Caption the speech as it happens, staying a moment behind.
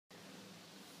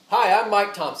Hi, I'm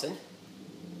Mike Thompson.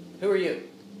 Who are you?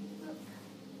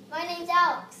 My name's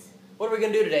Alex. What are we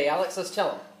going to do today, Alex? Let's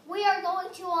tell them. We are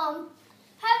going to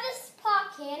have this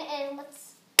pot can, and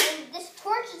this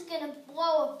torch is going to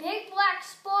blow a big black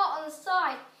spot on the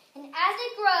side. And as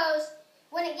it grows,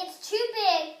 when it gets too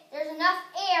big, there's enough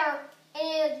air,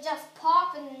 and it'll just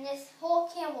pop, and this whole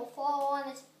can will fall on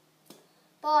its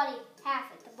body,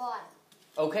 half at the bottom.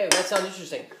 Okay, that sounds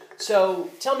interesting. So,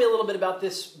 tell me a little bit about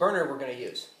this burner we're going to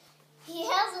use. He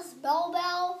has this bell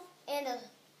valve and a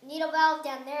needle valve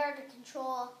down there to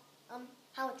control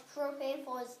how much propane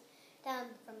flows down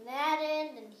from that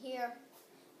end and here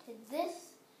to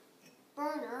this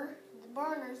burner. The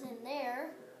burner's in there.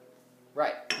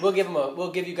 Right. We'll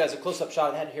give you guys a close-up shot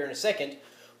of that here in a second.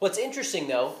 What's interesting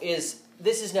though is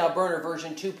this is now burner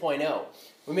version 2.0.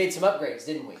 We made some upgrades,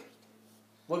 didn't we?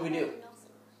 What did we do?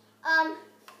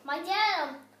 My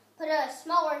dad put a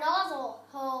smaller nozzle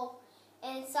hole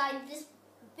inside this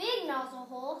big nozzle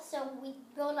hole, so we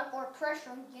build up more pressure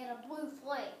and get a blue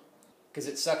flame. Because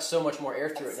it sucks so much more air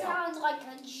through it now. It sounds like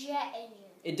a jet engine.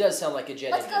 It does sound like a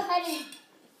jet engine. Let's go ahead and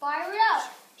fire it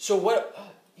up. So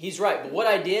he's right, but what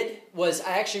I did was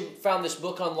I actually found this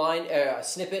book online, a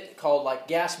snippet called like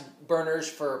Gas Burners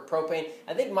for Propane.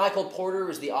 I think Michael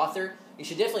Porter is the author. You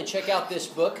should definitely check out this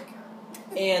book.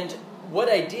 And what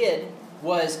I did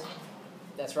was,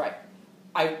 that's right,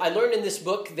 I learned in this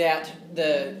book that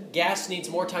the gas needs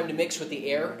more time to mix with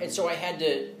the air, and so I had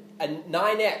to,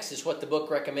 9x is what the book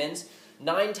recommends.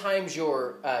 9 times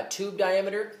your tube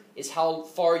diameter is how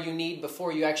far you need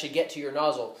before you actually get to your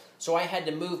nozzle. So I had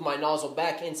to move my nozzle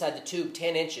back inside the tube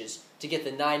 10 inches to get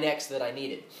the 9x that I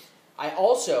needed. I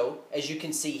also, as you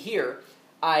can see here,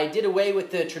 I did away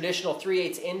with the traditional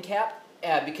 3/8 end cap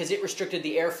because it restricted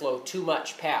the airflow too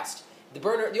much past.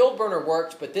 The old burner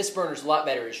worked, but this burner's a lot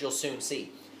better, as you'll soon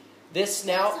see. This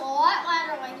now... It's a lot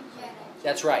lighter like a jet engine.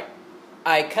 That's right.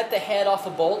 I cut the head off a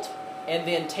bolt and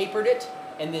then tapered it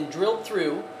and then drilled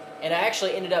through, and I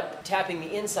actually ended up tapping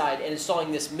the inside and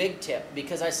installing this MIG tip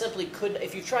because I simply couldn't...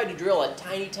 If you tried to drill a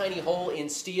tiny, tiny hole in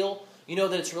steel, you know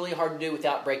that it's really hard to do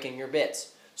without breaking your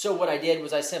bits. So what I did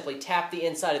was I simply tapped the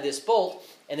inside of this bolt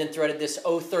and then threaded this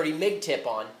 030 MIG tip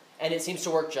on, and it seems to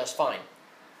work just fine.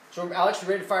 So, Alex, you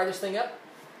ready to fire this thing up?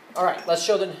 All right, let's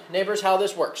show the neighbors how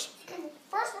this works.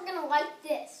 First, we're going to light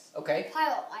this. Okay.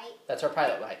 Pilot light. That's our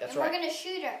pilot light. That's right. And we're going to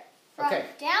shoot it from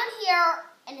down here,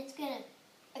 and it's going to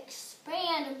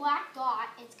expand a black dot,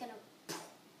 and it's going to...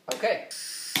 Okay.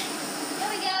 There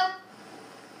we go.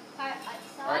 Pilot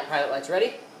light's on. All right, pilot light's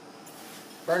ready.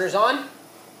 Burner's on.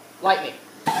 Light me.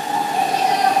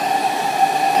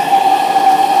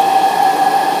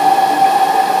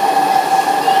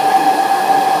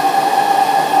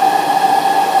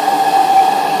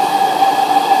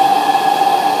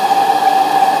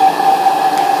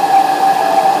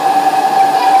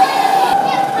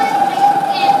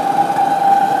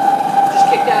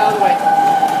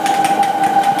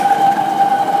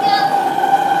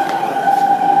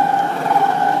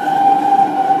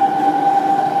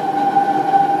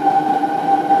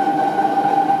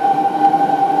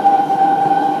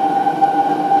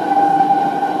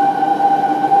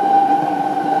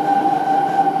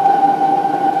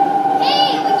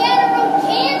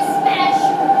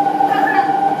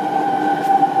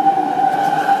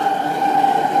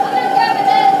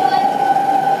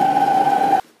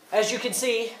 As you can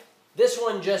see, this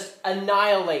one just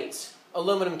annihilates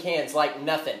aluminum cans like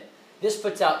nothing. This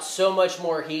puts out so much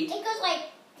more heat. It goes like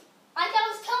I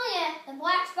was telling you, the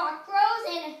black spot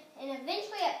grows and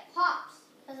eventually it pops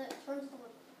as it turns to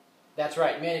liquid. That's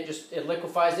right, man, it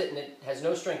liquefies it and it has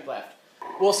no strength left.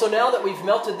 Well, so now that we've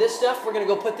melted this stuff, we're going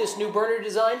to go put this new burner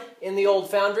design in the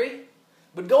old foundry.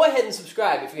 But go ahead and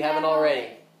subscribe if you haven't already.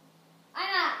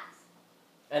 I'm Alex.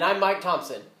 And I'm Mike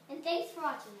Thompson. And thanks for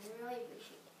watching. I really appreciate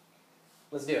it.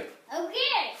 Let's do it.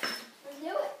 Okay.